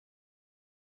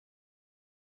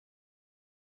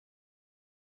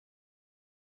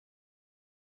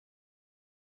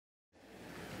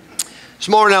This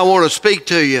morning I want to speak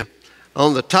to you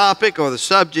on the topic or the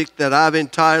subject that I've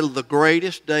entitled The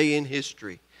Greatest Day in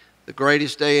History. The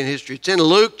Greatest Day in History. It's in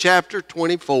Luke chapter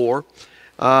 24.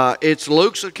 It's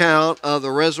Luke's account of the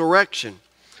resurrection.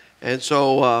 And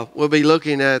so we'll be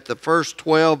looking at the first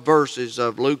 12 verses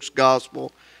of Luke's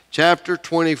Gospel, chapter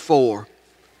 24.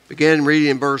 Begin reading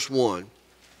in verse 1.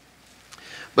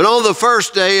 But on the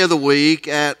first day of the week,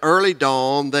 at early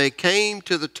dawn, they came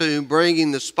to the tomb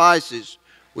bringing the spices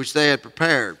which they had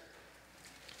prepared.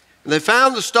 And they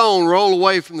found the stone rolled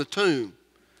away from the tomb.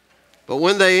 But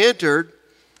when they entered,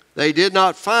 they did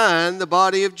not find the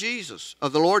body of Jesus,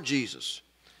 of the Lord Jesus.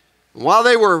 And while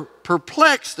they were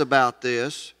perplexed about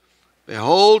this,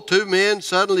 behold, two men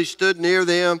suddenly stood near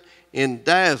them in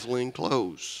dazzling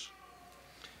clothes.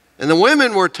 And the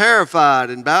women were terrified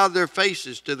and bowed their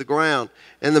faces to the ground.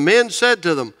 And the men said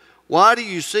to them, "Why do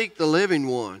you seek the living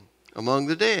one among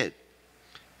the dead?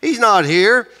 He's not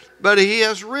here, but he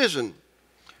has risen.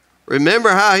 Remember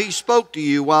how he spoke to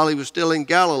you while he was still in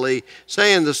Galilee,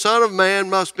 saying, the Son of Man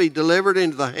must be delivered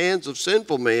into the hands of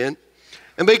sinful men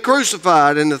and be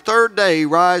crucified, and the third day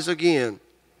rise again."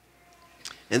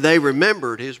 And they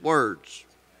remembered his words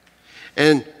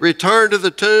and returned to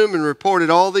the tomb and reported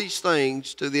all these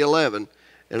things to the 11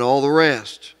 and all the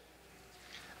rest.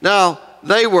 Now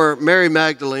they were Mary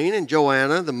Magdalene and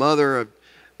Joanna, the mother of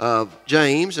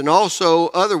James, and also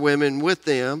other women with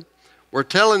them were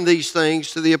telling these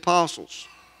things to the apostles.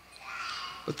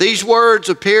 But these words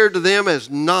appeared to them as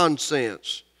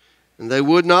nonsense, and they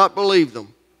would not believe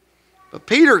them. But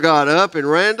Peter got up and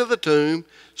ran to the tomb,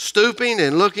 stooping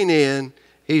and looking in.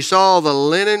 He saw the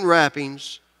linen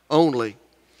wrappings only,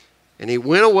 and he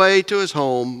went away to his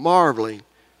home, marveling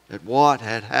at what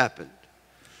had happened.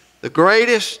 The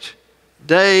greatest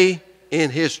day in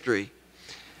history.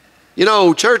 You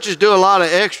know, churches do a lot of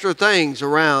extra things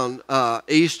around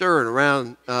Easter and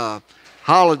around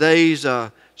holidays,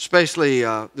 especially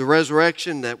the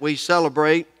resurrection that we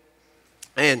celebrate.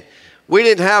 And we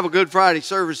didn't have a Good Friday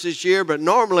service this year, but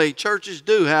normally churches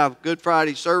do have Good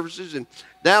Friday services. And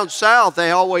down south,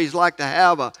 they always like to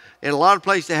have in a lot of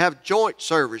places, they have joint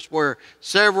service where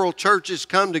several churches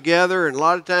come together, and a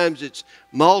lot of times it's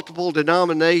multiple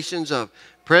denominations of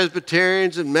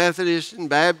Presbyterians and Methodists and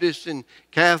Baptists and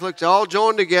Catholics all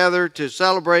joined together to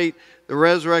celebrate the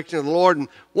resurrection of the Lord. And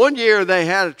one year they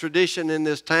had a tradition in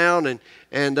this town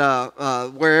and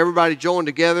where everybody joined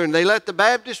together, and they let the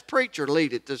Baptist preacher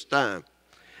lead it this time.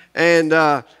 And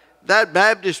that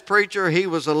Baptist preacher, he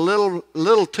was a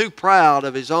little too proud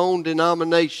of his own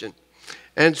denomination.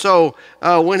 And so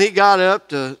when he got up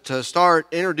to start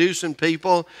introducing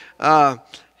people,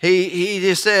 he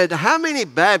just said, "How many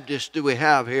Baptists do we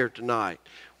have here tonight?"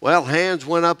 Well, hands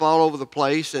went up all over the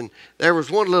place, and there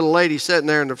was one little lady sitting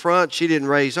there in the front. She didn't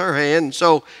raise her hand, and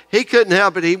so he couldn't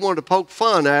help it. He wanted to poke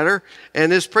fun at her,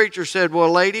 and this preacher said,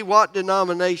 "Well, lady, what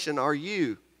denomination are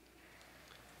you?"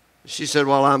 She said,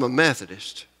 "Well, I'm a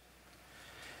Methodist."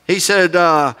 He said,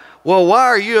 "Well, why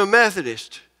are you a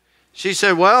Methodist?" She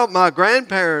said, "Well, my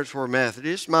grandparents were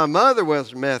Methodists, my mother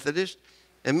was a Methodist,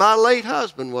 and my late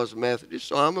husband was a Methodist,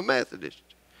 so I'm a Methodist."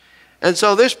 And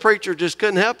so this preacher just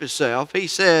couldn't help himself. He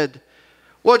said,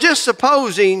 "Well, just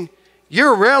supposing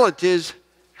your relatives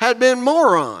had been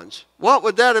morons, what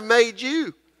would that have made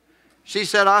you?" She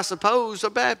said, "I suppose a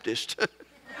Baptist."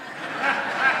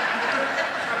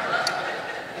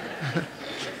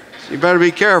 You better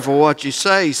be careful what you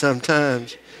say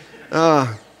sometimes.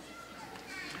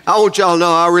 I want y'all to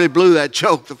know I really blew that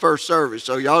joke the first service,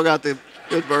 so y'all got the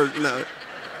good version of it.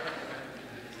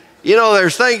 You know,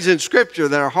 there's things in Scripture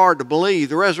that are hard to believe.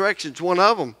 The resurrection's one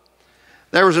of them.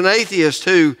 There was an atheist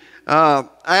who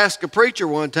asked a preacher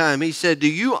one time, he said, "Do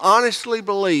you honestly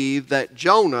believe that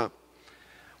Jonah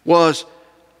was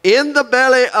in the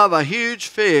belly of a huge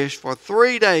fish for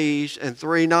 3 days and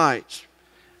 3 nights?"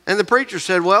 And the preacher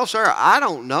said, "Well, sir, I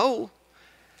don't know."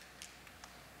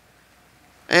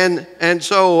 And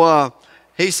so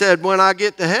he said, "When I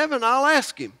get to heaven, I'll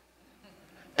ask him."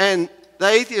 And the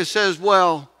atheist says,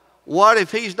 "Well, what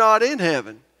if he's not in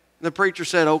heaven?" And the preacher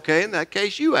said, "Okay, in that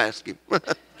case, you ask him."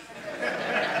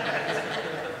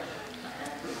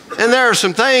 And there are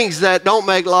some things that don't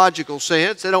make logical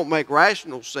sense. They don't make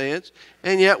rational sense,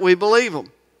 and yet we believe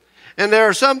them. And there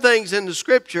are some things in the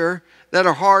Scripture that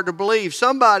are hard to believe.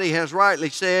 Somebody has rightly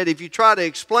said, if you try to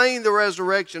explain the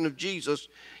resurrection of Jesus,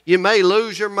 you may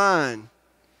lose your mind.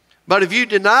 But if you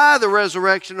deny the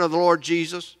resurrection of the Lord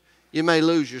Jesus, you may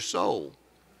lose your soul.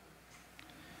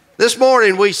 This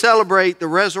morning we celebrate the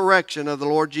resurrection of the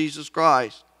Lord Jesus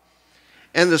Christ.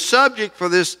 And the subject for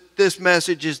this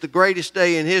message is the greatest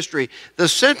day in history. The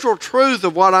central truth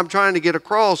of what I'm trying to get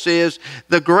across is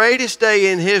the greatest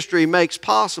day in history makes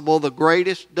possible the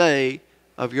greatest day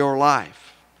of your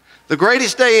life. The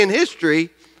greatest day in history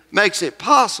makes it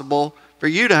possible for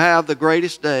you to have the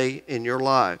greatest day in your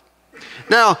life.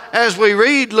 Now, as we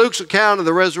read Luke's account of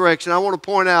the resurrection, I want to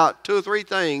point out 2 or 3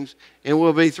 things, and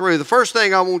we'll be through. The first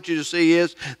thing I want you to see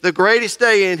is the greatest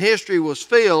day in history was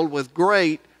filled with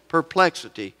great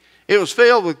perplexity. It was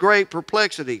filled with great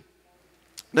perplexity.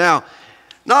 Now,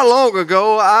 not long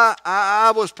ago,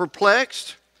 I was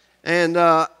perplexed, and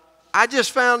I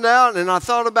just found out, and I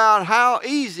thought about how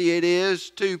easy it is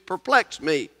to perplex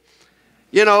me.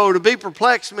 You know, to be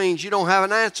perplexed means you don't have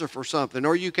an answer for something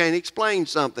or you can't explain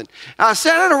something. I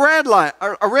sat at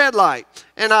a red light,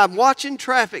 and I'm watching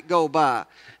traffic go by.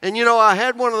 And, you know, I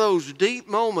had one of those deep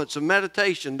moments of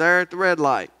meditation there at the red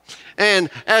light. And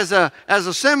as a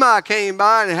semi came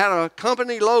by and it had a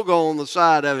company logo on the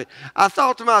side of it, I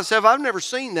thought to myself, I've never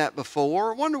seen that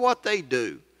before. I wonder what they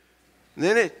do. And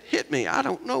then it hit me. I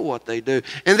don't know what they do.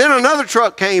 And then another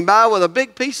truck came by with a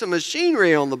big piece of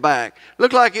machinery on the back.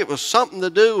 Looked like it was something to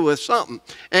do with something.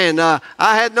 And I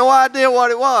had no idea what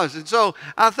it was. And so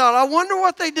I thought, I wonder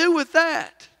what they do with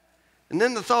that. And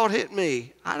then the thought hit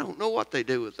me, I don't know what they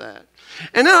do with that.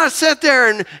 And then I sat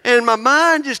there and my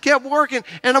mind just kept working.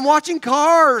 And I'm watching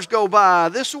cars go by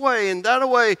this way and that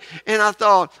way. And I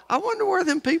thought, I wonder where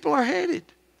them people are headed.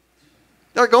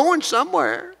 They're going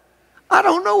somewhere. I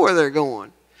don't know where they're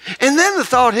going. And then the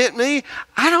thought hit me,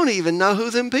 I don't even know who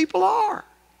them people are.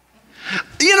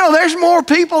 You know, there's more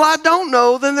people I don't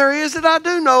know than there is that I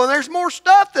do know. And there's more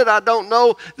stuff that I don't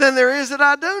know than there is that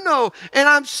I do know. And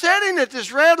I'm sitting at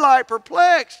this red light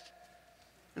perplexed.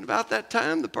 And about that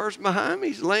time, the person behind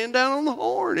me is laying down on the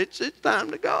horn. It's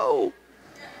time to go.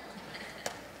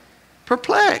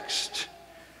 Perplexed.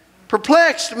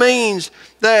 Perplexed means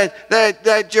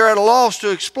that you're at a loss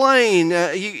to explain.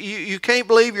 You can't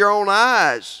believe your own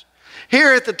eyes.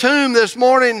 Here at the tomb this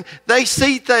morning, they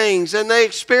see things and they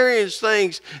experience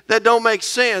things that don't make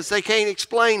sense. They can't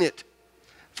explain it.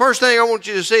 First thing I want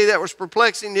you to see that was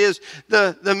perplexing is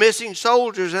the missing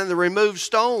soldiers and the removed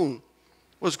stone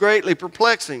was greatly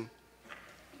perplexing.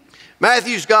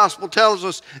 Matthew's gospel tells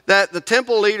us that the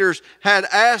temple leaders had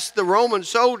asked the Roman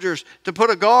soldiers to put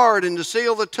a guard and to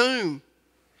seal the tomb.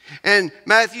 And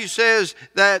Matthew says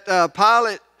that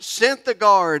Pilate sent the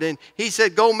guard and he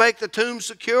said, go make the tomb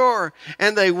secure.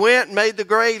 And they went and made the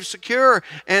grave secure.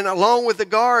 And along with the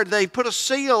guard, they put a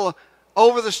seal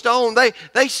over the stone.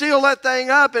 They sealed that thing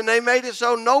up and they made it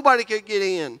so nobody could get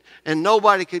in and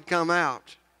nobody could come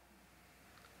out.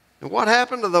 And what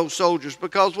happened to those soldiers?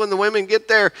 Because when the women get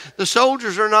there, the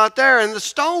soldiers are not there and the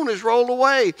stone is rolled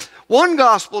away. One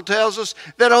gospel tells us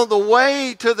that on the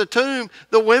way to the tomb,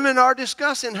 the women are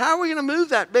discussing, how are we going to move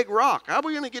that big rock? How are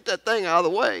we going to get that thing out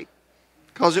of the way?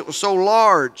 Because it was so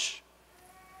large.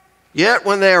 Yet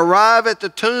when they arrive at the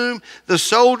tomb, the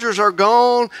soldiers are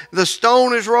gone, the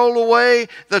stone is rolled away,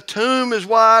 the tomb is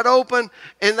wide open,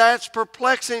 and that's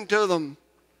perplexing to them.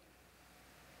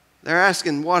 They're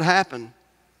asking, what happened?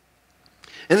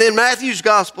 And then Matthew's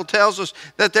gospel tells us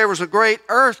that there was a great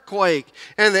earthquake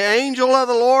and the angel of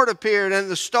the Lord appeared and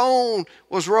the stone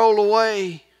was rolled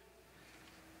away.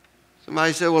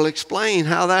 Somebody said, well, explain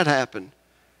how that happened.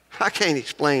 I can't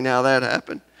explain how that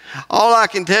happened. All I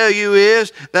can tell you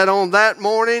is that on that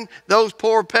morning, those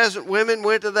poor peasant women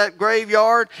went to that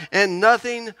graveyard and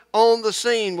nothing on the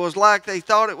scene was like they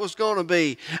thought it was going to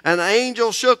be. An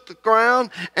angel shook the ground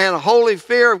and a holy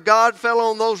fear of God fell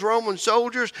on those Roman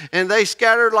soldiers and they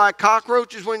scattered like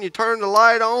cockroaches when you turn the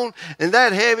light on. And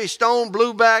that heavy stone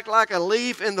blew back like a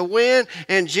leaf in the wind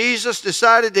and Jesus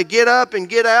decided to get up and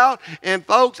get out. And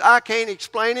folks, I can't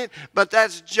explain it, but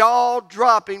that's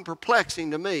jaw-dropping,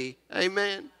 perplexing to me.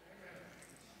 Amen.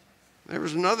 There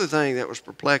was another thing that was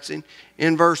perplexing.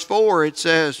 In verse 4 it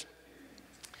says,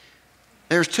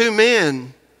 there's 2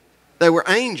 men, they were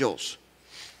angels.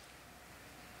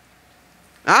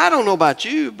 Now, I don't know about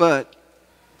you, but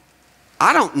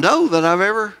I don't know that I've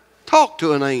ever talked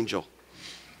to an angel.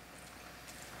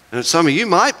 And some of you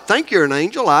might think you're an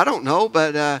angel, I don't know,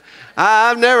 but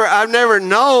I've never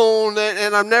known that,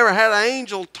 and I've never had an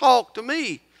angel talk to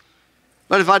me.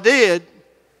 But if I did,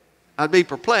 I'd be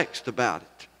perplexed about it.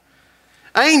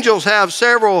 Angels have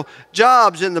several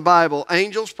jobs in the Bible.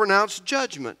 Angels pronounce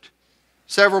judgment.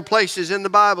 Several places in the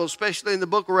Bible, especially in the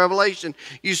book of Revelation,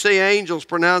 you see angels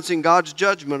pronouncing God's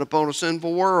judgment upon a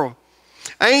sinful world.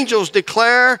 Angels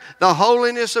declare the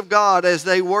holiness of God as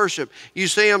they worship. You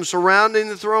see them surrounding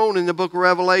the throne in the book of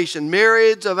Revelation.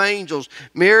 Myriads of angels,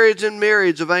 myriads and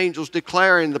myriads of angels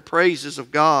declaring the praises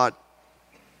of God.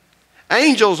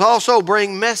 Angels also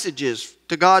bring messages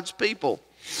to God's people.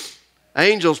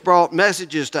 Angels brought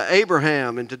messages to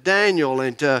Abraham and to Daniel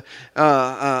and to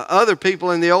other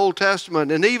people in the Old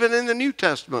Testament. And even in the New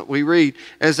Testament we read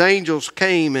as angels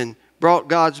came and brought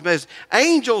God's message.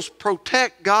 Angels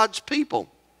protect God's people.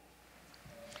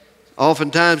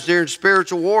 Oftentimes during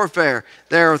spiritual warfare,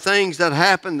 there are things that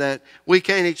happen that we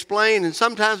can't explain, and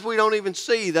sometimes we don't even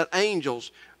see that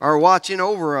angels are watching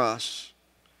over us.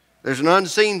 There's an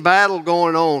unseen battle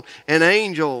going on, and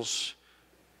angels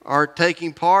are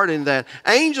taking part in that.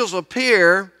 Angels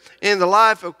appear in the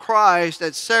life of Christ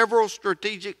at several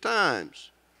strategic times.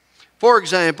 For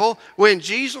example, when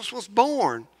Jesus was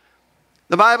born,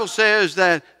 the Bible says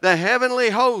that the heavenly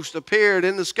host appeared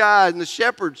in the sky and the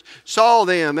shepherds saw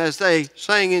them as they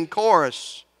sang in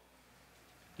chorus.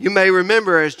 You may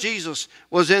remember as Jesus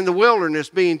was in the wilderness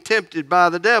being tempted by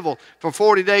the devil for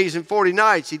 40 days and 40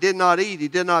 nights. He did not eat, he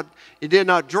did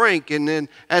not drink, and then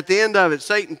at the end of it,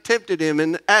 Satan tempted him.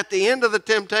 And at the end of the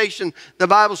temptation, the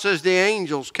Bible says the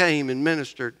angels came and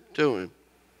ministered to him.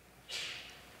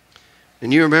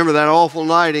 And you remember that awful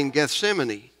night in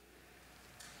Gethsemane,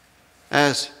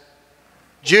 as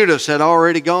Judas had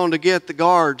already gone to get the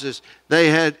guards,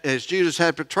 as Judas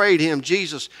had betrayed him.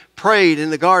 Jesus prayed in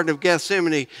the Garden of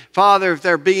Gethsemane, "Father, if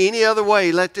there be any other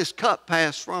way, let this cup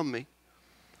pass from me."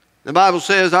 The Bible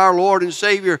says our Lord and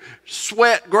Savior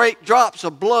sweat great drops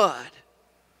of blood.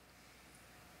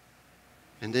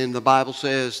 And then the Bible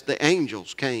says the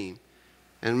angels came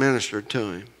and ministered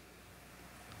to him.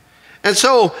 And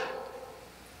so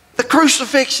the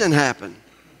crucifixion happened.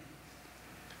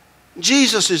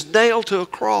 Jesus is nailed to a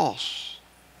cross.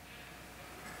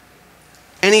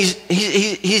 And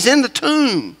he's in the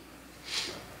tomb.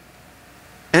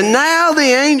 And now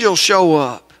the angels show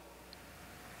up.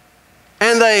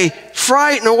 And they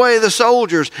frighten away the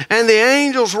soldiers. And the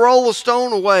angels roll the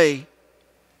stone away.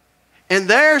 And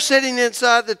there sitting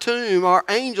inside the tomb are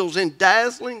angels in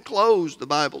dazzling clothes, the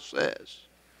Bible says.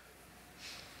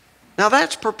 Now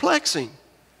that's perplexing.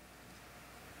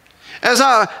 As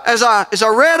I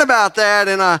read about that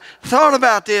and I thought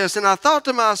about this, and I thought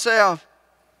to myself,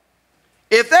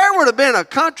 if there would have been a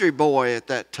country boy at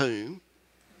that tomb,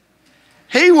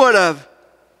 he would have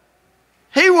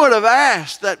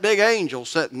asked that big angel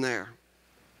sitting there.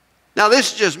 Now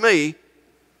this is just me.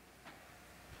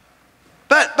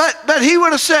 But he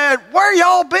would have said, "Where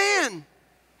y'all been?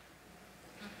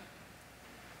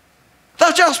 I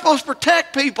thought y'all were supposed to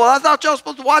protect people. I thought y'all were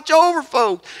supposed to watch over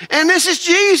folks. And this is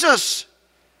Jesus.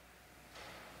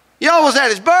 Y'all was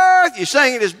at his birth. You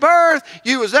sang at his birth.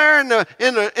 You was there in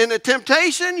the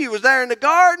temptation. You was there in the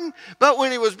garden. But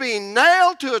when he was being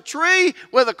nailed to a tree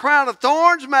with a crown of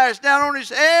thorns mashed down on his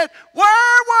head,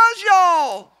 where was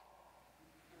y'all?"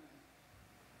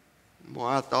 Boy,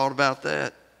 I thought about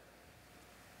that.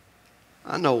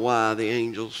 I know why the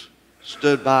angels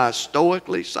stood by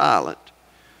stoically silent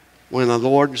when the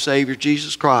Lord and Savior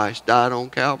Jesus Christ died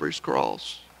on Calvary's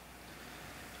cross.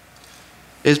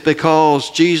 It's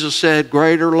because Jesus said,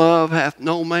 "Greater love hath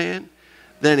no man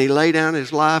than he lay down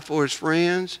his life for his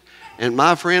friends." And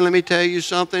my friend, let me tell you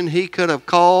something. He could have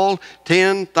called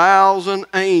 10,000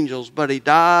 angels, but he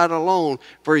died alone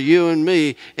for you and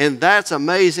me. And that's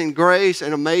amazing grace,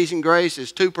 and amazing grace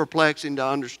is too perplexing to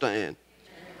understand.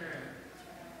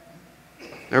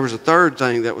 There was a third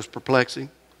thing that was perplexing,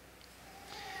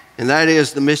 and that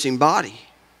is the missing body.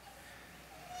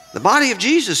 The body of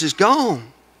Jesus is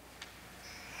gone.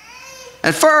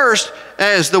 At first,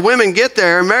 as the women get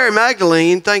there, Mary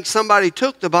Magdalene thinks somebody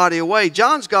took the body away.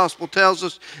 John's gospel tells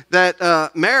us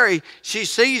that Mary, she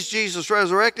sees Jesus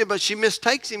resurrected, but she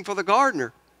mistakes him for the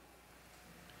gardener.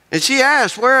 And she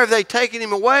asks, "Where have they taken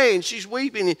him away?" And she's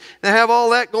weeping. And they have all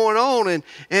that going on.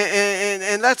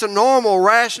 And that's a normal,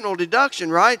 rational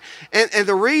deduction, right? And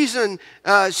the reason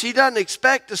she doesn't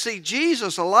expect to see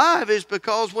Jesus alive is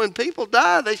because when people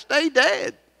die, they stay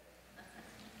dead.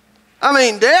 I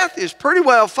mean, death is pretty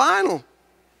well final.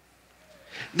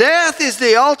 Death is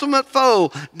the ultimate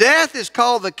foe. Death is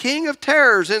called the king of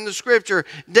terrors in the Scripture.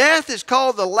 Death is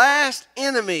called the last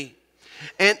enemy.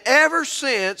 And ever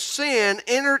since sin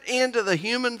entered into the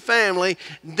human family,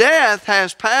 death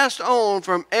has passed on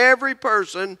from every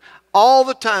person all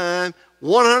the time,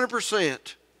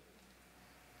 100%.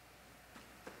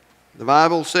 The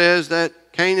Bible says that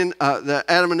that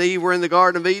Adam and Eve were in the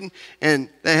Garden of Eden, and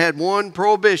they had one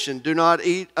prohibition: do not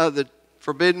eat of the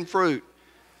forbidden fruit.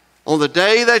 On the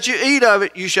day that you eat of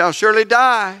it, you shall surely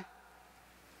die.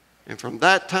 And from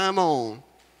that time on,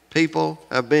 people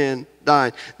have been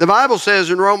dying. The Bible says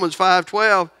in Romans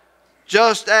 5:12,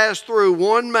 just as through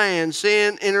one man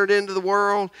sin entered into the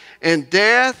world, and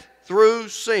death through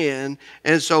sin,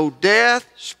 and so death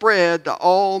spread to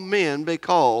all men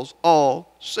because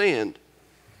all sinned.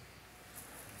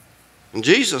 And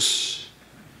Jesus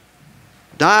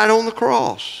died on the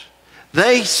cross.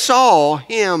 They saw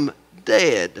him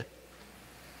dead.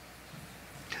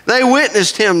 They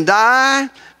witnessed him die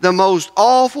the most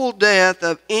awful death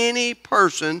of any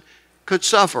person could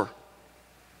suffer.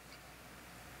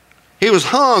 He was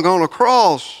hung on a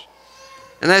cross,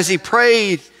 and as he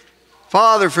prayed,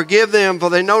 Father, forgive them, for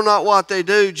they know not what they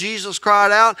do, Jesus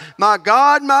cried out, my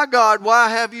God, why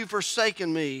have you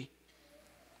forsaken me?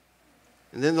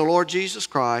 And then the Lord Jesus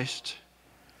Christ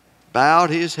bowed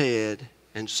his head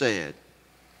and said,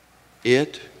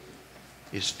 it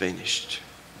is finished.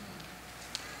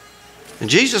 And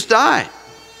Jesus died.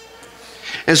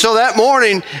 And so that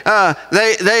morning,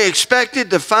 they expected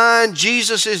to find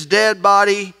Jesus' dead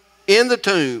body in the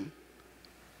tomb.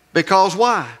 Because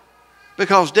why?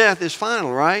 Because death is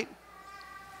final, right?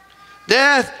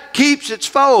 Death keeps its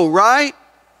foe, right?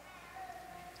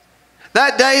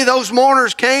 That day those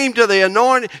mourners came to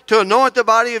anoint the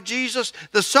body of Jesus.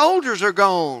 The soldiers are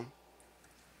gone.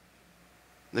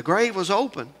 The grave was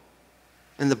open,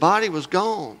 and the body was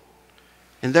gone.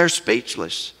 And they're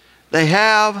speechless. They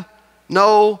have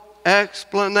no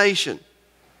explanation.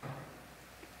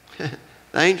 The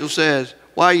angel says,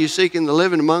 why are you seeking the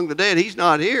living among the dead? He's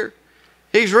not here.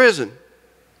 He's risen.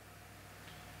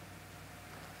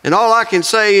 And all I can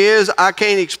say is, I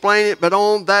can't explain it, but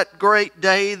on that great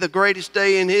day, the greatest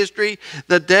day in history,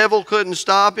 the devil couldn't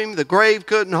stop him, the grave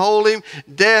couldn't hold him,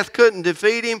 death couldn't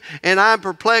defeat him, and I'm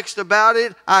perplexed about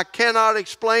it. I cannot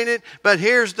explain it, but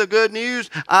here's the good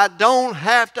news. I don't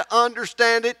have to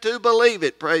understand it to believe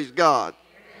it, praise God.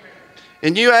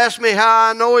 And you ask me how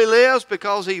I know he lives?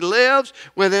 Because he lives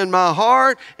within my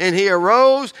heart, and he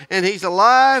arose, and he's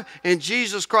alive, and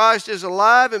Jesus Christ is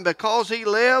alive, and because he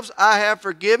lives, I have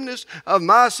forgiveness of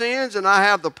my sins, and I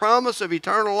have the promise of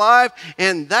eternal life,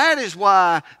 and that is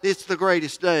why it's the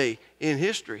greatest day in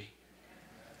history.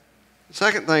 The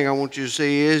second thing I want you to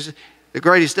see is the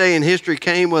greatest day in history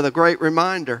came with a great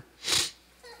reminder.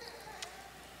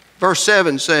 Verse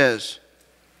 6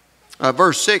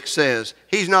 says,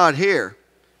 he's not here,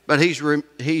 but he's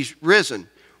risen.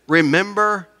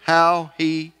 Remember how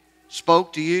he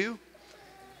spoke to you?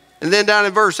 And then down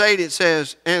in verse 8 it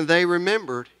says, and they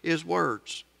remembered his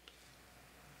words.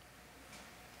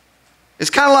 It's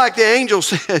kind of like the angel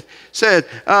said,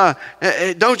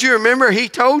 don't you remember he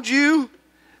told you?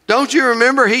 Don't you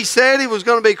remember he said he was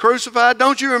going to be crucified?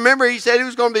 Don't you remember he said he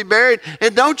was going to be buried?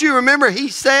 And don't you remember he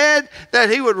said that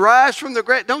he would rise from the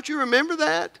grave? Don't you remember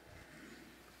that?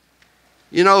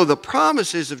 You know, the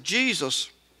promises of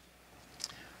Jesus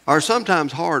are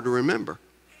sometimes hard to remember.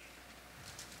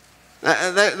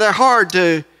 They're hard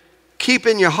to keep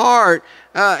in your heart.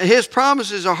 His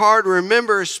promises are hard to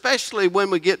remember, especially when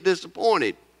we get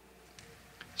disappointed.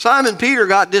 Simon Peter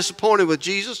got disappointed with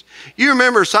Jesus. You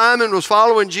remember Simon was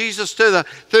following Jesus through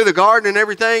the garden and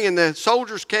everything, and the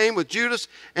soldiers came with Judas,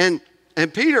 and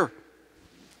Peter,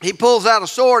 he pulls out a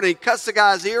sword and he cuts the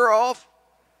guy's ear off.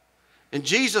 And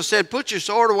Jesus said, put your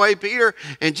sword away, Peter.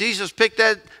 And Jesus picked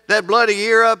that bloody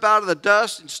ear up out of the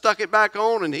dust and stuck it back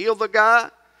on and healed the guy.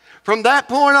 From that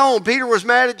point on, Peter was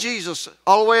mad at Jesus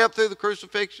all the way up through the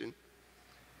crucifixion.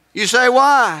 You say,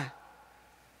 why?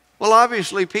 Well,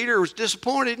 obviously, Peter was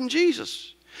disappointed in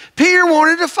Jesus. Peter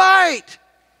wanted to fight.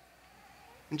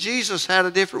 And Jesus had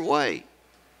a different way.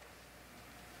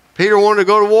 Peter wanted to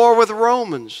go to war with the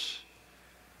Romans.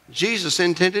 Jesus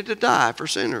intended to die for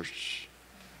sinners.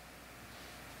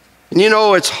 And you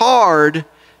know, it's hard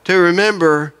to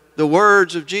remember the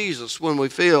words of Jesus when we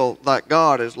feel like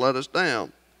God has let us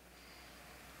down.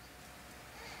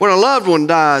 When a loved one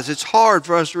dies, it's hard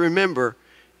for us to remember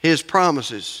his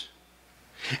promises.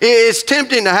 It's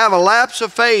tempting to have a lapse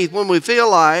of faith when we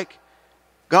feel like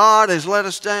God has let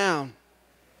us down.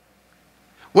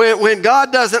 When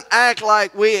God doesn't act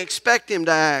like we expect him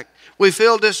to act, we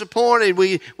feel disappointed,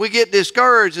 we get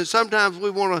discouraged, and sometimes we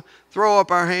want to throw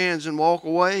up our hands and walk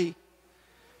away.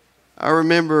 I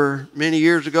remember many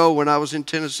years ago when I was in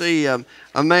Tennessee, a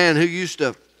man who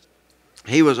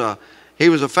he was a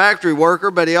factory worker,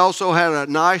 but he also had a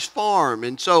nice farm.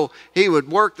 And so he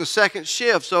would work the second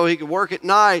shift so he could work at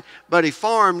night, but he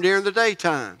farmed during the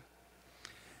daytime.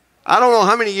 I don't know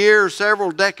how many years, several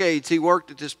decades he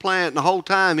worked at this plant, and the whole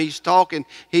time he's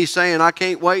saying, I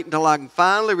can't wait until I can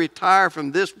finally retire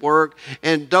from this work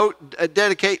and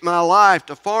dedicate my life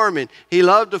to farming. He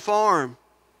loved to farm.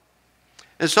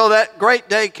 And so that great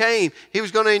day came. He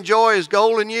was going to enjoy his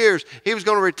golden years. He was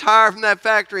going to retire from that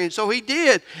factory. And so he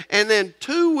did. And then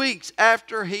 2 weeks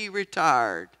after he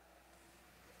retired,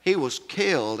 he was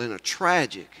killed in a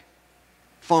tragic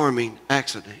farming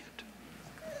accident.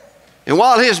 And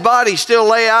while his body still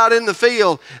lay out in the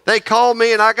field, they called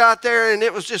me and I got there and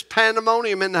it was just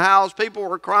pandemonium in the house. People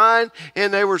were crying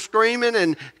and they were screaming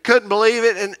and couldn't believe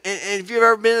it. And if you've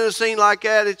ever been in a scene like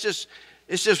that, it's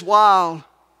just wild.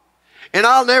 And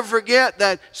I'll never forget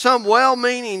that some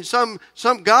well-meaning, some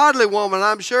godly woman,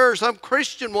 I'm sure, some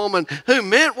Christian woman who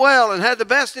meant well and had the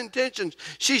best intentions,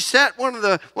 she sat one of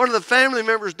the family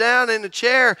members down in a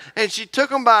chair and she took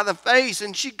them by the face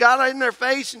and she got in their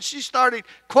face and she started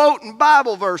quoting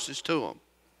Bible verses to them.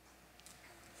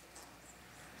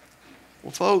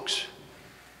 Well, folks,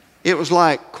 it was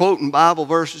like quoting Bible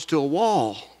verses to a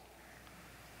wall.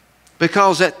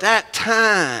 Because at that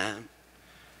time,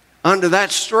 under that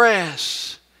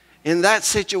stress, in that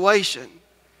situation,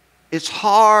 it's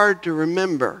hard to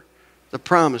remember the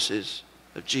promises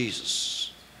of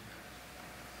Jesus.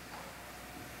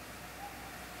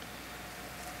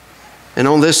 And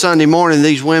on this Sunday morning,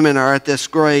 these women are at this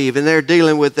grave and they're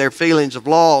dealing with their feelings of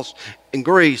loss and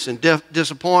grief and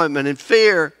disappointment and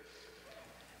fear.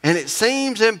 And it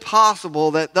seems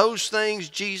impossible that those things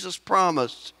Jesus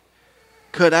promised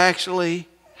could actually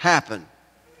happen.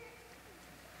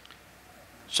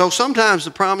 So sometimes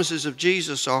the promises of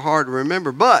Jesus are hard to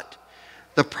remember, but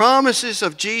the promises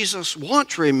of Jesus,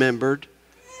 once remembered,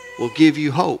 will give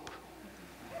you hope.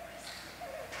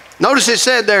 Notice it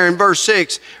said there in verse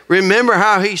 6, remember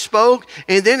how he spoke.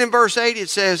 And then in verse 8 it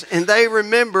says, and they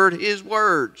remembered his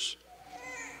words.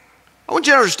 I want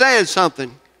you to understand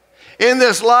something. In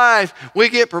this life, we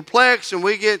get perplexed and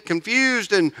we get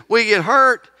confused and we get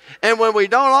hurt. And when we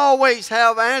don't always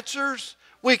have answers,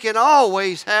 we can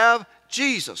always have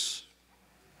Jesus.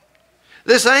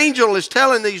 This angel is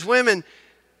telling these women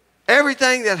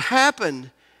everything that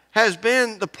happened has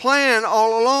been the plan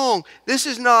all along. This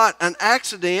is not an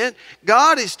accident.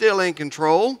 God is still in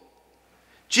control.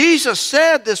 Jesus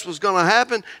said this was going to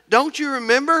happen. Don't you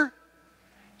remember?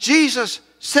 Jesus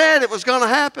said it was going to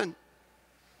happen.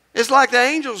 It's like the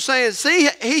angel saying, see,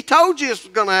 he told you this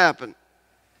was going to happen.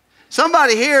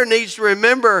 Somebody here needs to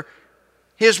remember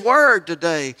his word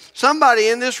today. Somebody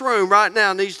in this room right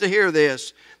now needs to hear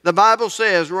this. The Bible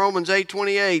says, Romans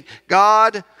 8:28,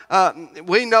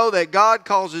 we know that God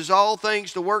causes all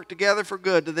things to work together for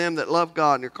good to them that love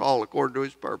God and are called according to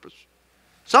his purpose.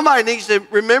 Somebody needs to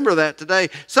remember that today.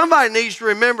 Somebody needs to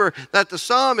remember that the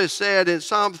psalmist said in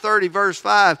Psalm 30 verse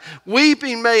 5,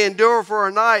 weeping may endure for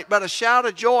a night, but a shout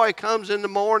of joy comes in the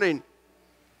morning.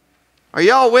 Are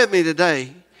y'all with me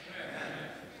today?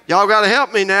 Y'all got to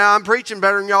help me now. I'm preaching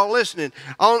better than y'all listening.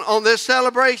 On this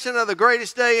celebration of the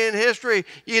greatest day in history,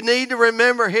 you need to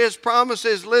remember his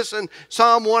promises. Listen,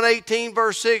 Psalm 118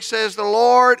 verse 6 says, the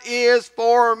Lord is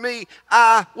for me.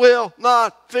 I will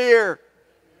not fear.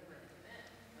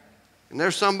 And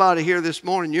there's somebody here this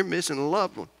morning, you're missing a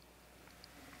loved one.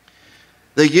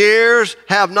 The years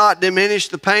have not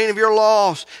diminished the pain of your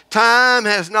loss. Time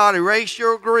has not erased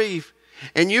your grief.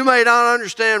 And you may not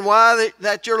understand why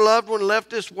that your loved one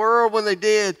left this world when they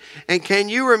did. And can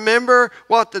you remember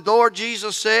what the Lord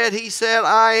Jesus said? He said,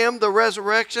 I am the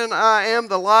resurrection, I am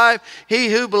the life. He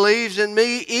who believes in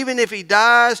me, even if he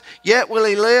dies, yet will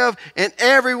he live. And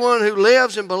everyone who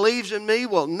lives and believes in me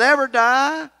will never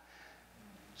die.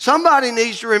 Somebody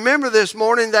needs to remember this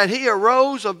morning that he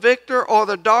arose a victor o'er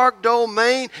the dark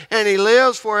domain, and he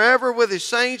lives forever with his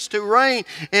saints to reign.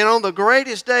 And on the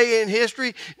greatest day in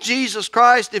history, Jesus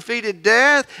Christ defeated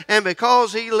death, and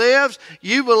because he lives,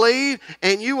 you believe,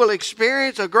 and you will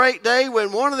experience a great day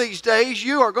when one of these days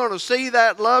you are going to see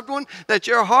that loved one that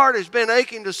your heart has been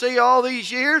aching to see all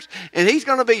these years, and he's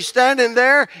going to be standing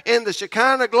there in the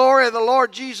Shekinah glory of the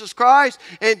Lord Jesus Christ.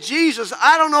 And Jesus,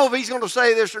 I don't know if he's going to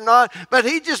say this or not, but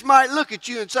he just might look at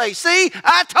you and say, see,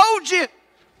 I told you.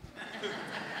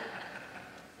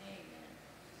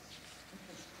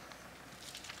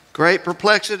 Great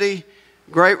perplexity,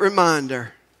 great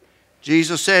reminder.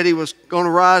 Jesus said he was going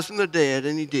to rise from the dead,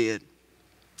 and he did.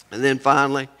 And then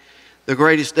finally, the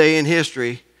greatest day in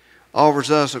history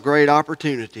offers us a great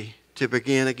opportunity to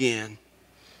begin again.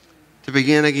 To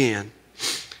begin again.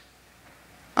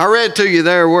 I read to you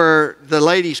there where the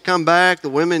ladies come back, the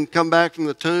women come back from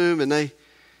the tomb, and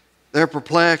they're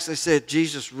perplexed. They said,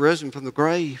 Jesus risen from the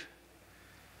grave.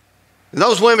 And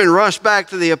those women rush back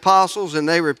to the apostles and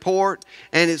they report.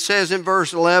 And it says in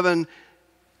verse 11,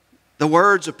 the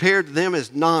words appeared to them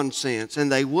as nonsense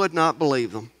and they would not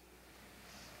believe them.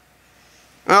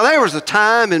 Now there was a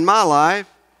time in my life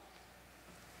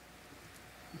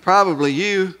Probably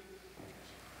you.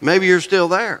 Maybe you're still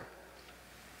there.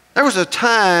 There was a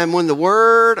time when the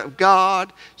Word of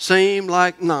God seemed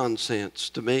like nonsense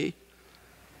to me.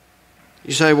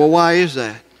 You say, well, why is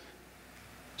that?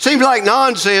 Seems like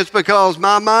nonsense because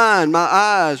my mind, my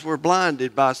eyes were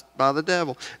blinded by the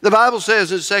devil. The Bible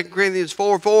says in 2 Corinthians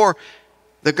 4:4,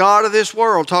 the God of this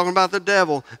world, talking about the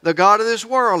devil, the God of this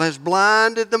world has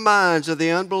blinded the minds of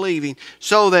the unbelieving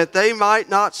so that they might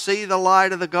not see the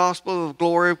light of the gospel of the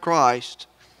glory of Christ,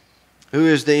 who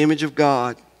is the image of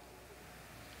God.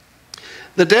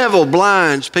 The devil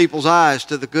blinds people's eyes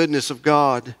to the goodness of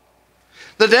God.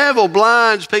 The devil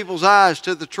blinds people's eyes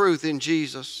to the truth in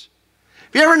Jesus.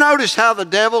 Have you ever noticed how the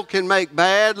devil can make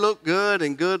bad look good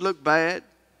and good look bad?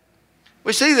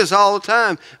 We see this all the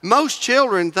time. Most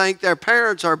children think their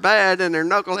parents are bad and their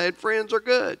knucklehead friends are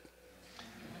good.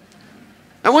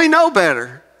 And we know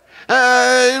better.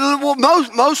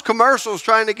 Most commercials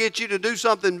trying to get you to do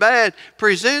something bad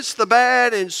presents the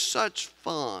bad in such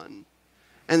fun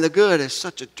and the good is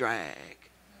such a drag.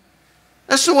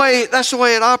 That's the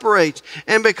way it operates.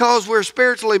 And because we're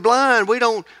spiritually blind, we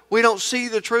don't see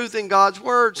the truth in God's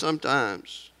Word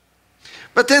sometimes.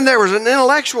 But then there was an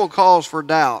intellectual cause for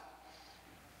doubt.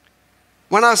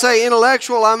 When I say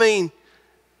intellectual, I mean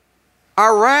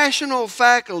our rational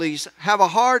faculties have a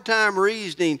hard time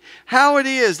reasoning how it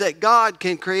is that God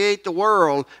can create the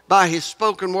world by His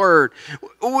spoken word.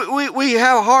 We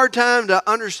have a hard time to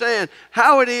understand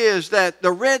how it is that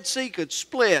the Red Sea could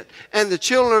split and the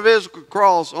children of Israel could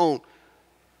cross on.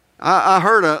 I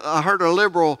heard a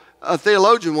liberal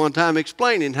theologian one time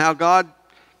explaining how God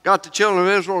got the children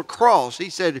of Israel to cross. He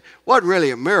said it wasn't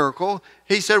really a miracle.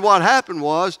 He said what happened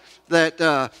was that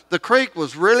the creek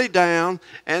was really down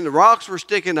and the rocks were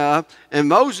sticking up, and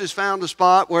Moses found a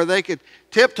spot where they could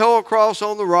tiptoe across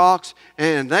on the rocks,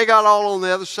 and they got all on the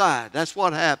other side. That's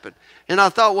what happened. And I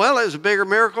thought, well, it was a bigger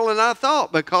miracle than I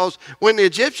thought, because when the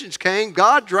Egyptians came,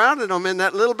 God drowned them in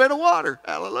that little bit of water.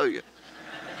 Hallelujah.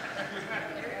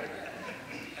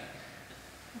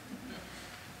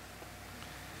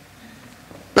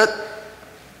 But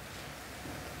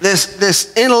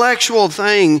this intellectual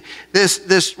thing,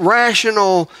 this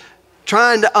rational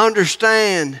trying to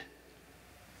understand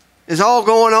is all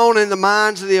going on in the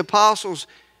minds of the apostles.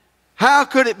 How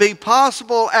could it be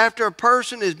possible after a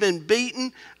person has been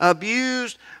beaten,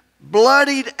 abused,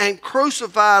 bloodied, and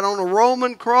crucified on a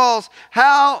Roman cross?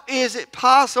 How is it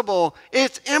possible?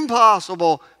 It's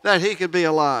impossible that he could be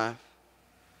alive.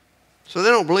 So they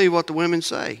don't believe what the women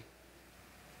say.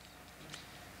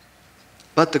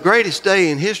 But the greatest day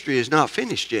in history is not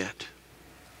finished yet.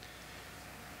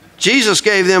 Jesus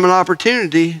gave them an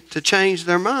opportunity to change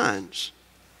their minds.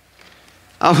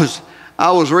 I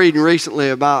was reading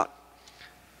recently about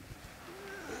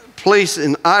police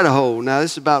in Idaho. Now,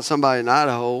 this is about somebody in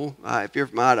Idaho. If you're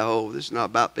from Idaho, this is not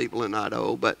about people in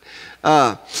Idaho. But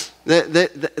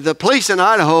the police in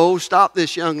Idaho stopped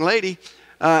this young lady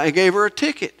and gave her a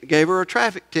ticket, gave her a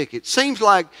traffic ticket. Seems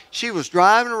like she was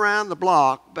driving around the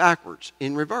block backwards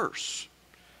in reverse.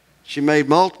 She made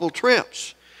multiple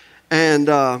trips. And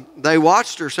they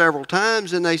watched her several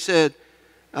times and they said,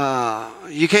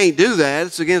 you can't do that.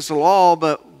 It's against the law,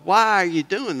 but why are you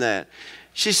doing that?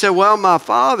 She said, well, my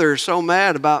father is so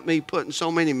mad about me putting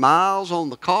so many miles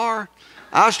on the car.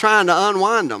 I was trying to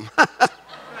unwind them.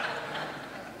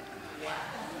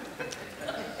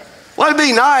 Well, it'd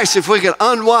be nice if we could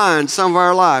unwind some of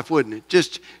our life, wouldn't it?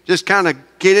 Just kind of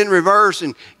get in reverse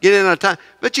and get in a time.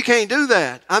 But you can't do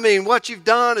that. I mean, what you've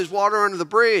done is water under the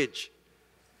bridge.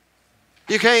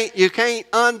 You can't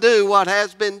undo what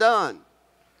has been done.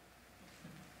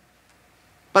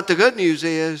 But the good news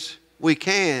is we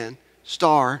can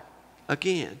start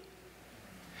again.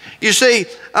 You see,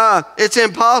 it's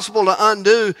impossible to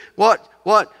undo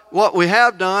what we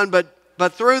have done, but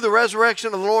through the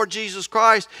resurrection of the Lord Jesus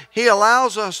Christ, He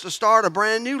allows us to start a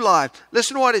brand new life.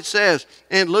 Listen to what it says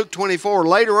in Luke 24.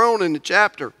 Later on in the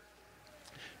chapter,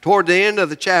 toward the end of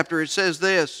the chapter, it says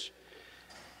this.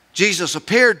 Jesus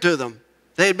appeared to them.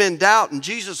 They had been doubting.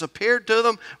 Jesus appeared to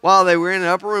them while they were in the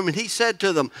upper room, and He said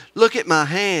to them, look at my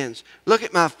hands, look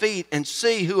at my feet, and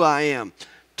see who I am.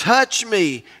 Touch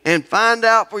me and find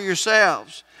out for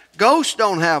yourselves. Ghosts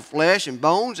don't have flesh and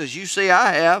bones as you see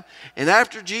I have. And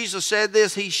after Jesus said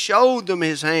this, He showed them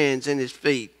His hands and His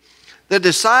feet. The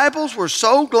disciples were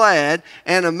so glad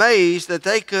and amazed that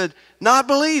they could not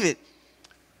believe it.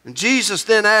 And Jesus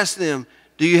then asked them,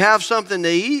 do you have something to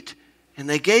eat? And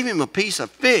they gave Him a piece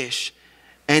of fish.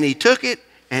 And He took it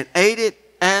and ate it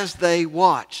as they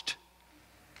watched.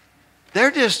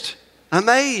 They're just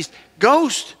amazed.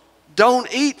 Ghosts don't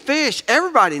eat fish.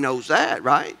 Everybody knows that,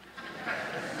 right?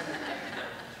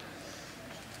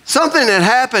 Something that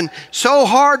happened so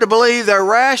hard to believe their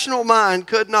rational mind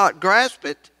could not grasp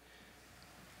it.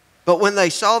 But when they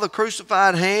saw the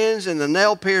crucified hands and the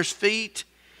nail-pierced feet,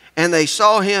 and they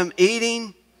saw him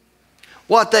eating,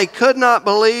 what they could not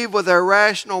believe with their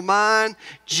rational mind,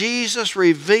 Jesus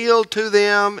revealed to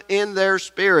them in their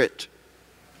spirit.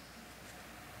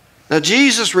 Now,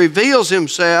 Jesus reveals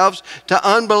himself to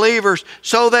unbelievers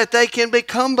so that they can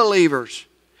become believers.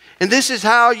 And this is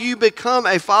how you become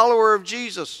a follower of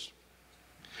Jesus.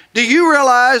 Do you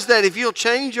realize that if you'll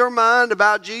change your mind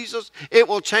about Jesus, it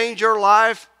will change your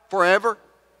life forever?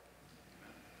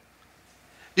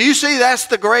 Do you see that's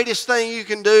the greatest thing you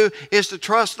can do, is to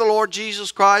trust the Lord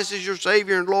Jesus Christ as your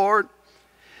Savior and Lord?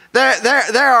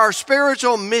 There are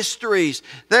spiritual mysteries.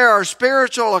 There are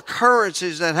spiritual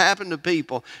occurrences that happen to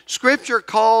people. Scripture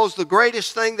calls the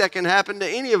greatest thing that can happen to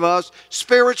any of us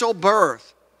spiritual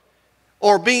birth,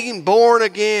 or being born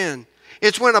again.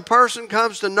 It's when a person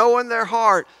comes to know in their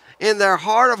heart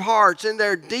of hearts, in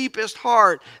their deepest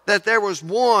heart, that there was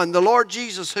one, the Lord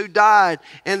Jesus, who died,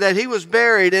 and that he was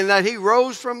buried, and that he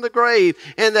rose from the grave,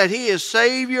 and that he is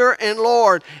Savior and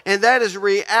Lord. And that is a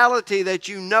reality that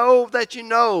you know that you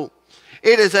know.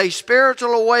 It is a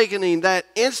spiritual awakening that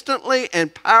instantly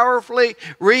and powerfully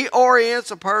reorients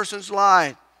a person's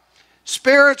life.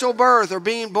 Spiritual birth, or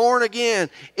being born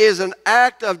again, is an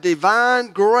act of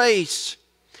divine grace.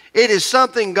 It is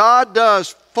something God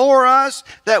does for us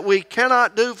that we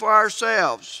cannot do for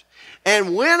ourselves.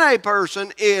 And when a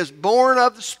person is born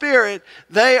of the Spirit,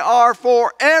 they are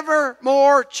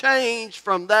forevermore changed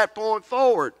from that point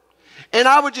forward. And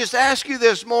I would just ask you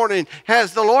this morning,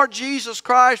 has the Lord Jesus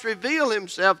Christ revealed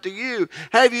himself to you?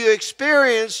 Have you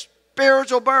experienced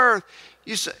spiritual birth?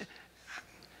 You say,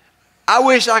 I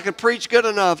wish I could preach good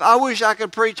enough. I wish I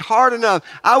could preach hard enough.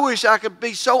 I wish I could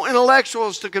be so intellectual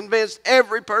as to convince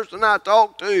every person I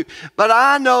talk to. But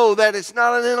I know that it's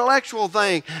not an intellectual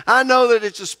thing. I know that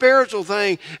it's a spiritual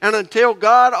thing. And until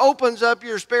God opens up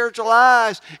your spiritual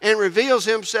eyes and reveals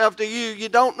himself to you, you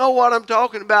don't know what I'm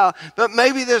talking about. But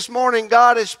maybe this morning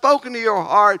God has spoken to your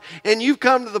heart, and you've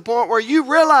come to the point where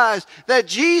you realize that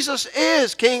Jesus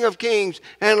is King of Kings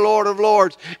and Lord of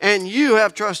Lords, and you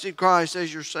have trusted Christ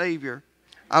as your Savior.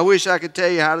 I wish I could tell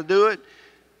you how to do it,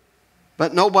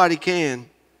 but nobody can.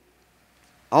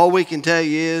 All we can tell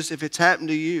you is, if it's happened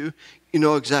to you, you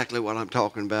know exactly what I'm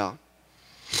talking about.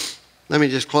 Let me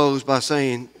just close by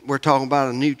saying we're talking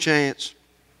about a new chance.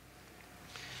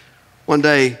 One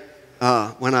day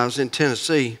when I was in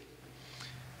Tennessee,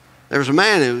 there was a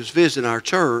man who was visiting our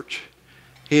church.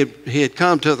 He had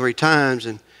come 2 or 3 times,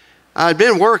 and I had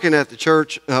been working at the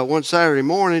church one Saturday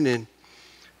morning, and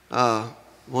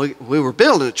we were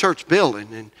building a church building,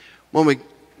 and when we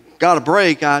got a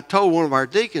break, I told one of our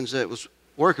deacons that was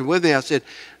working with me, I said,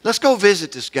 let's go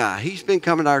visit this guy. He's been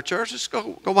coming to our church. Let's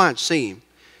go by and see him.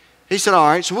 He said, all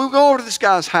right. So we go over to this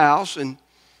guy's house, and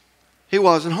he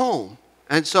wasn't home.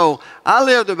 And so I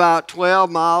lived about 12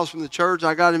 miles from the church.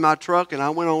 I got in my truck, and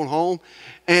I went on home.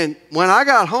 And when I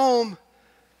got home,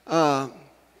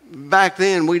 back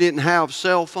then we didn't have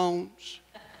cell phones.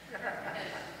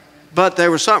 But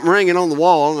there was something ringing on the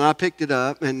wall, and I picked it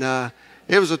up, and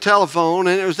it was a telephone,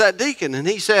 and it was that deacon. And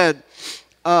he said,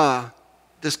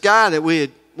 this guy that we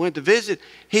had went to visit,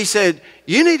 he said,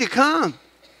 you need to come.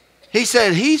 He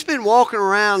said, he's been walking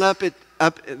around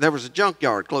there was a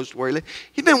junkyard close to where he lived.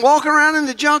 He's been walking around in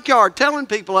the junkyard telling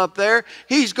people up there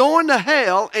he's going to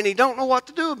hell, and he don't know what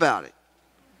to do about it.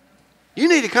 You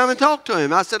need to come and talk to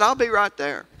him. I said, I'll be right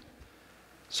there.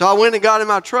 So I went and got in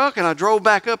my truck, and I drove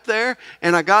back up there,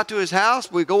 and I got to his house.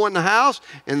 We go in the house,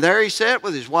 and there he sat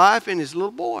with his wife and his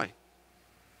little boy.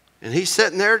 And he's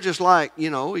sitting there just like,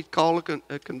 he'd call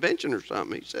a convention or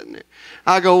something. He's sitting there.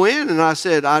 I go in, and I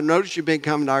said, I noticed you've been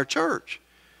coming to our church.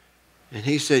 And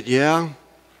he said, yeah.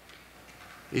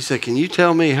 He said, can you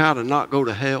tell me how to not go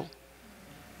to hell?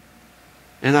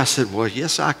 And I said, well,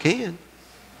 yes, I can.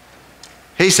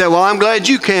 He said, well, I'm glad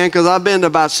you can, because I've been to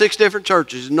about 6 different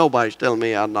churches and nobody's telling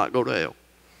me I'd not go to hell.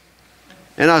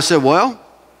 And I said, well,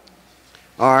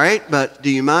 all right, but do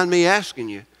you mind me asking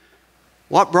you,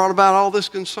 what brought about all this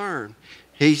concern?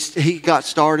 He got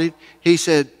started. He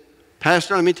said,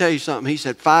 Pastor, let me tell you something. He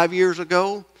said, 5 years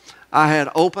ago, I had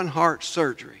open heart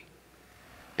surgery.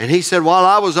 And he said, while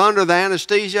I was under the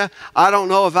anesthesia, I don't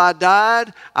know if I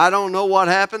died. I don't know what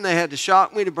happened. They had to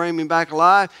shock me to bring me back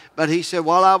alive. But he said,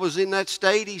 while I was in that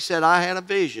state, he said, I had a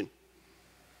vision.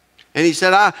 And he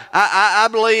said, I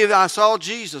believe I saw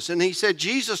Jesus. And he said,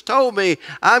 Jesus told me,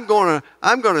 I'm going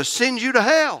to send you to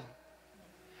hell.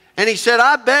 And he said,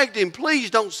 I begged him,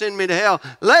 please don't send me to hell.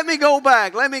 Let me go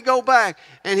back. Let me go back.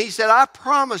 And he said, I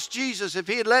promised Jesus if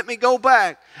he had let me go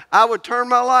back, I would turn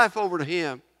my life over to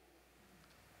him.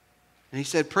 And he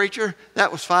said, preacher,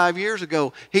 that was 5 years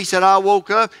ago. He said, I woke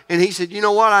up and he said, you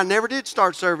know what? I never did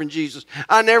start serving Jesus.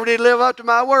 I never did live up to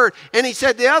my word. And he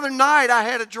said, the other night I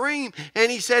had a dream. And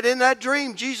he said, in that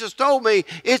dream, Jesus told me,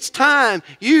 it's time.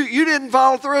 You didn't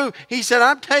follow through. He said,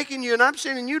 I'm taking you and I'm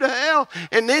sending you to hell.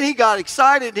 And then he got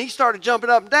excited and he started jumping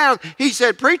up and down. He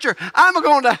said, preacher, I'm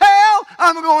going to hell.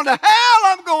 I'm going to hell.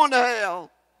 I'm going to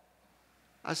hell.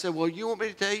 I said, well, you want me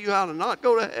to tell you how to not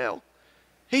go to hell?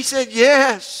 He said,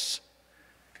 yes.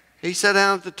 He sat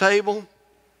down at the table.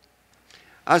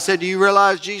 I said, do you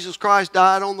realize Jesus Christ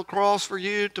died on the cross for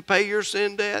you to pay your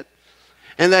sin debt?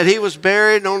 And that he was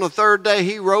buried and on the third day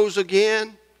he rose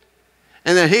again?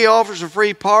 And that he offers a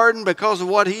free pardon because of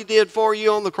what he did for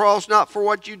you on the cross, not for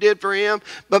what you did for him,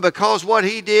 but because what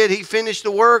he did, he finished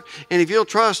the work. And if you'll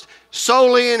trust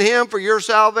solely in him for your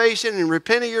salvation and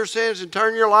repent of your sins and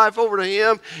turn your life over to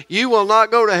him, you will not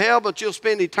go to hell, but you'll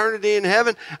spend eternity in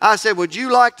heaven. I said, would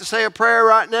you like to say a prayer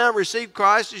right now and receive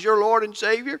Christ as your Lord and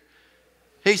Savior?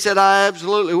 He said, I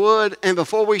absolutely would. And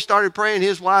before we started praying,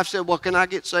 his wife said, well, can I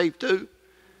get saved too?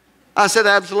 I said,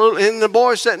 absolutely. And the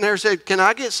boy sitting there said, can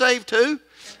I get saved too?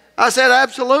 I said,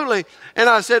 absolutely. And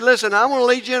I said, listen, I want to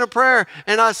lead you in a prayer.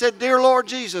 And I said, dear Lord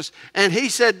Jesus. And he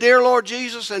said, dear Lord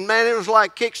Jesus. And man, it was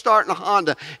like kickstarting a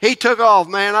Honda. He took off,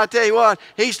 man. I tell you what,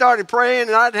 he started praying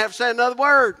and I didn't have to say another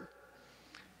word.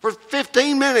 For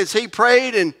 15 minutes, he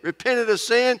prayed and repented of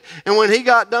sin. And when he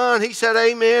got done, he said,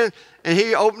 amen. And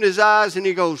he opened his eyes and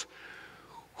he goes,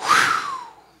 whew.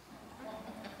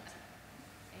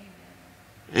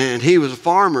 And he was a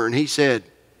farmer, and he said,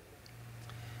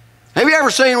 have you ever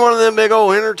seen one of them big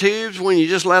old inner tubes when you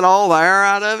just let all the air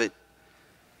out of it?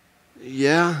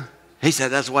 Yeah. He said,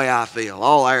 that's the way I feel.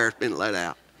 All the air has been let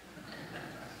out.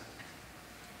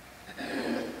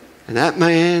 And that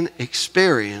man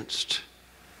experienced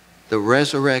the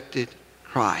resurrected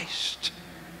Christ.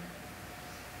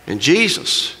 And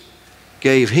Jesus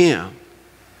gave him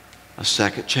a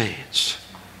second chance.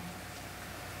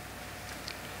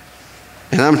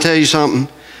 And I'm going to tell you something.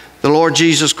 The Lord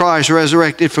Jesus Christ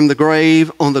resurrected from the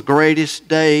grave on the greatest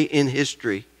day in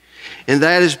history. And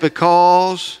that is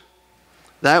because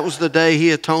that was the day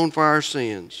he atoned for our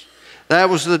sins. That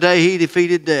was the day he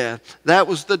defeated death. That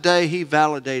was the day he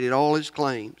validated all his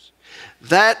claims.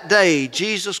 That day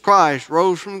Jesus Christ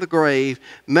rose from the grave,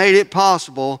 made it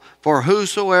possible for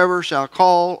whosoever shall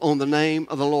call on the name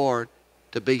of the Lord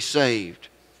to be saved.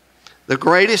 The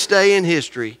greatest day in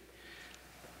history.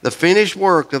 The finished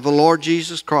work of the Lord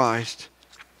Jesus Christ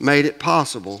made it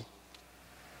possible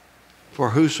for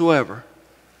whosoever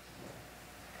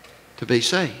to be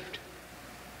saved.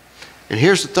 And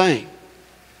here's the thing.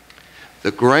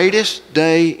 The greatest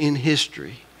day in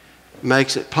history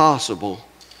makes it possible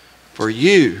for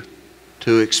you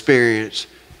to experience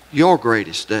your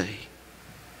greatest day.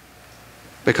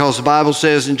 Because the Bible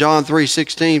says in John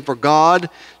 3:16, for God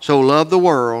so loved the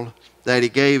world that he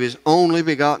gave his only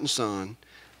begotten Son,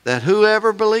 that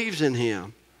whoever believes in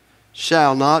him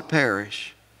shall not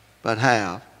perish, but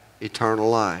have eternal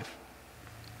life.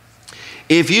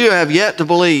 If you have yet to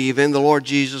believe in the Lord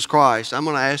Jesus Christ, I'm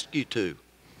going to ask you to.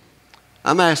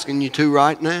 I'm asking you to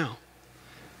right now.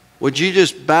 Would you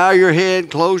just bow your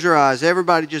head, close your eyes?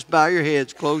 Everybody just bow your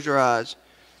heads, close your eyes.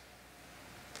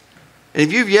 And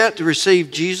if you've yet to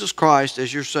receive Jesus Christ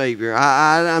as your Savior,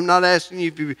 I'm not asking you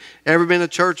if you've ever been a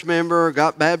church member or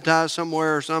got baptized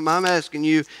somewhere or something. I'm asking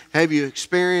you, have you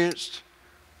experienced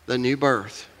the new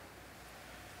birth?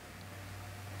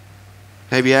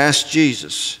 Have you asked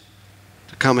Jesus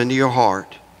to come into your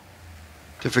heart,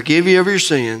 to forgive you of your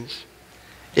sins?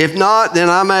 If not, then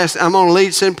I'm going to lead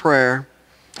us in prayer.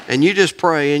 And you just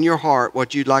pray in your heart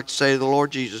what you'd like to say to the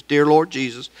Lord Jesus. Dear Lord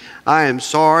Jesus, I am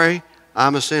sorry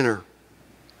I'm a sinner.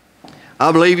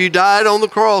 I believe you died on the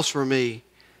cross for me.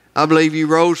 I believe you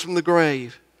rose from the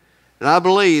grave. And I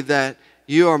believe that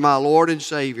you are my Lord and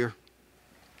Savior.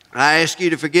 I ask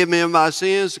you to forgive me of my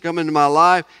sins, to come into my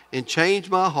life and change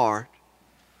my heart.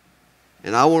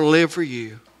 And I want to live for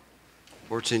you.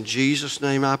 For it's in Jesus'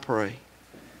 name I pray.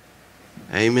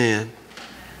 Amen.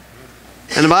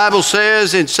 And the Bible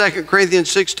says in 2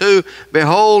 Corinthians 6:2,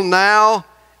 behold, now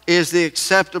is the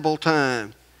acceptable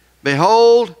time.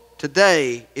 Behold,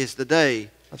 today is the day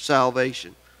of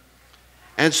salvation.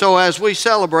 And so as we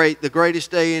celebrate the greatest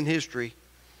day in history,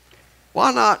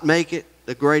 why not make it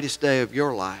the greatest day of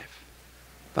your life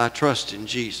by trusting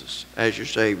Jesus as your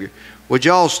Savior? Would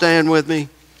you all stand with me?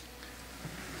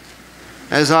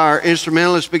 As our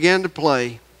instrumentalists begin to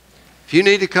play, If you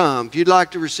need to come, if you'd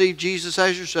like to receive Jesus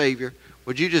as your Savior,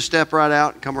 would you just step right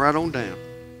out and come right on down?